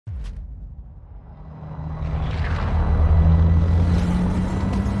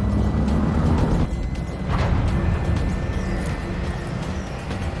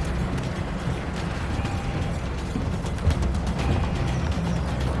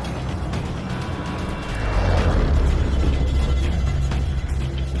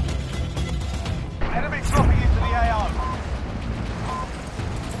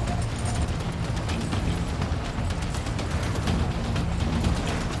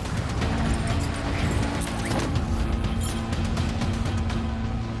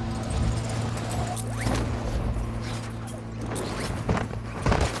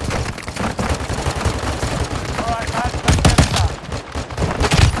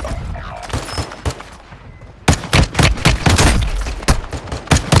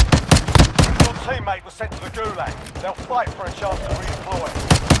teammate was sent to the gulag. They'll fight for a chance to redeploy.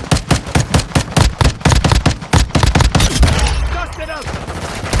 Dust it up!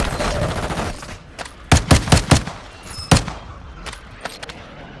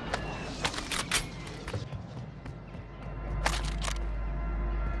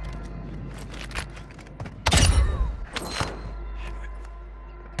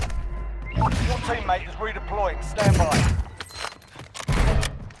 Your teammate is redeploying. Stand by.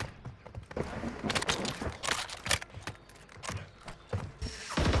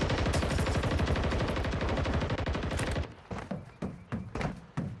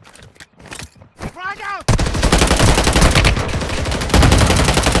 Frag out!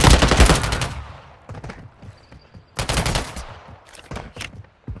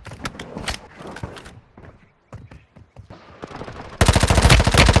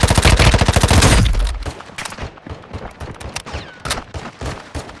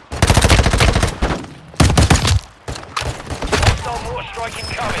 More strike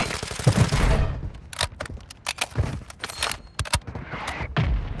incoming.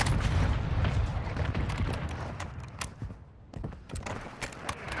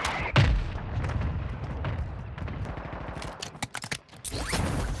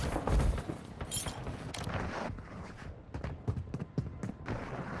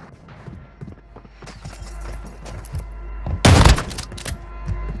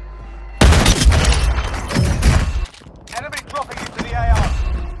 Enemy dropping into the AR.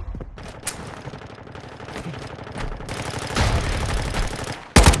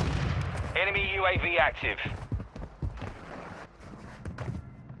 Enemy UAV active.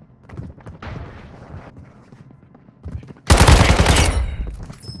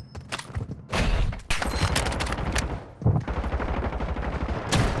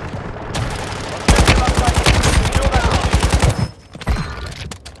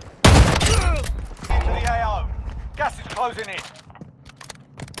 Into the AO. Gas is closing in.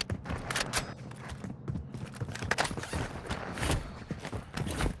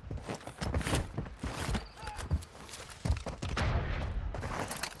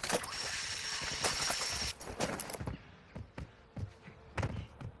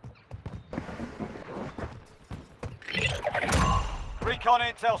 Recon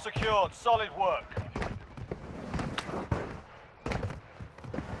intel secured. Solid work.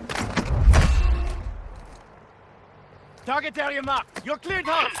 Target area marked. You're cleared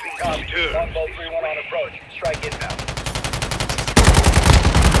hot. Copy. 1-3-1 on approach. Strike inbound.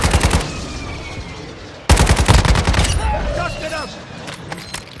 Dust it up!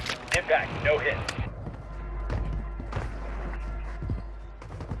 Impact. No hit.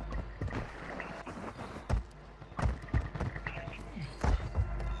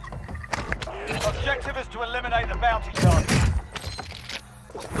 Objective is to eliminate the bounty target.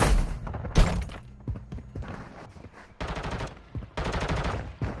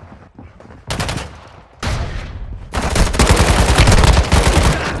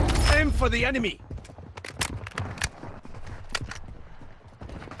 Aim for the enemy.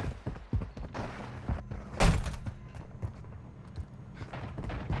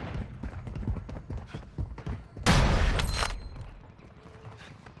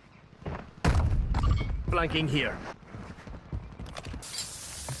 Flanking here.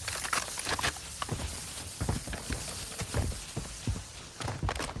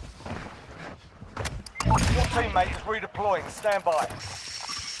 Your teammate is redeploying. Stand by.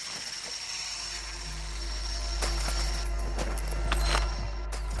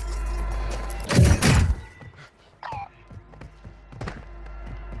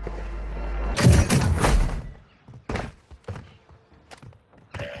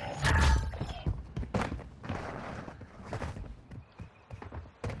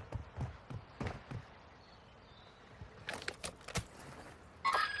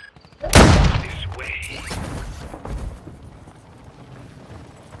 This way.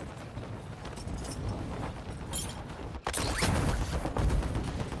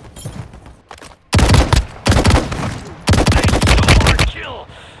 Kill.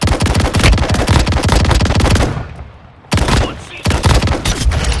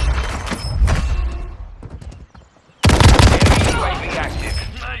 Enemy UAV active.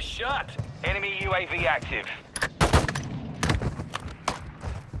 Nice shot. Enemy UAV active.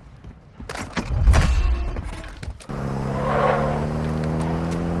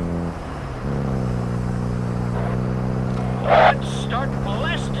 Let's start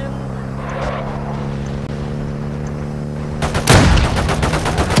blasting.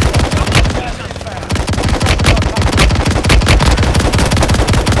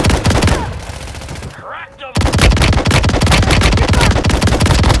 Cracked him.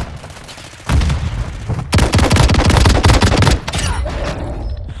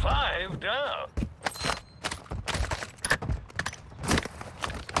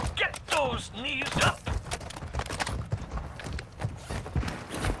 those knees up!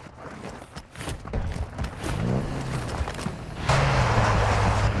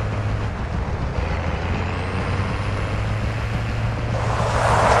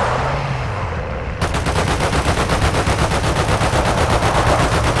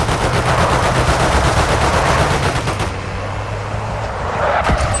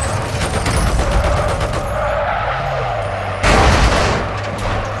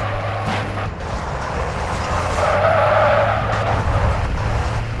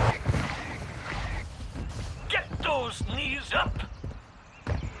 Those knees up!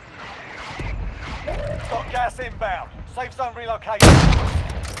 Got gas inbound. Safe zone relocated.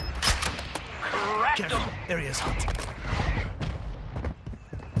 Cracked Careful. them! Area's hot.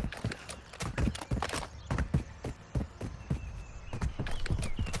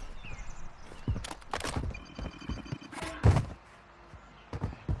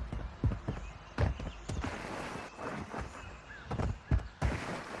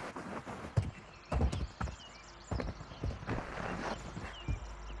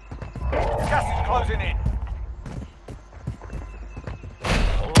 Gas is closing in.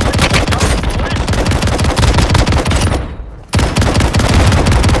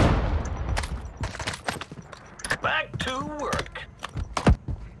 Back to work.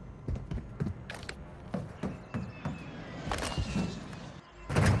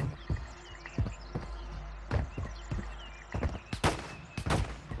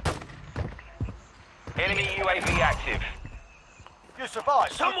 Enemy UAV active. You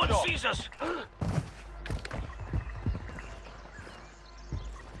survived. Someone Good job. sees us!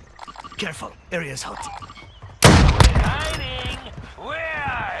 Careful. Area's hot. Hiding! Where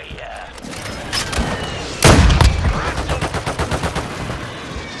are ya?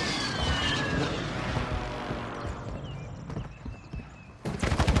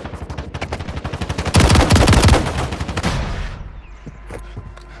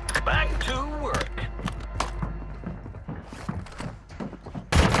 Back to work.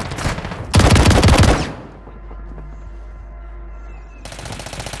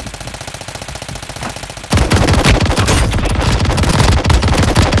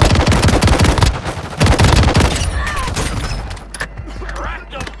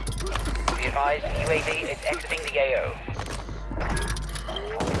 Cracked 'em. Be advised, UAV is exiting the AO.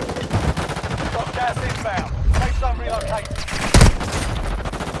 Got gas inbound. Safe zone relocated.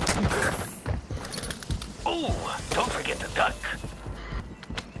 Ooh, don't forget to duck.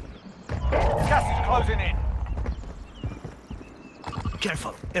 Gas is closing in.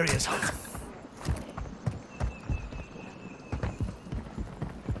 Careful. Area's hot.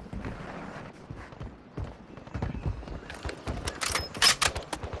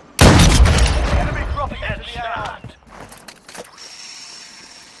 Enemy dropping into the AO. Headshot.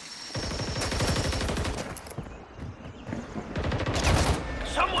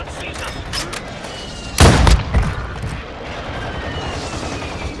 Someone sees us.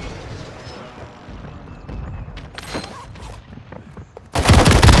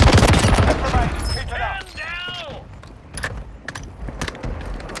 Remain. Keep it up. Stand down.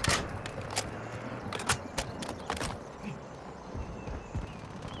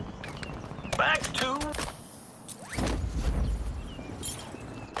 Back to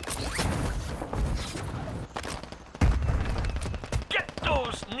get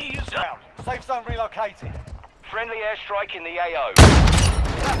those knees up. Safe zone relocated. Friendly airstrike in the AO.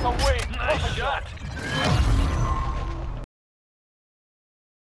 That's a win. Nice Proper job. shot.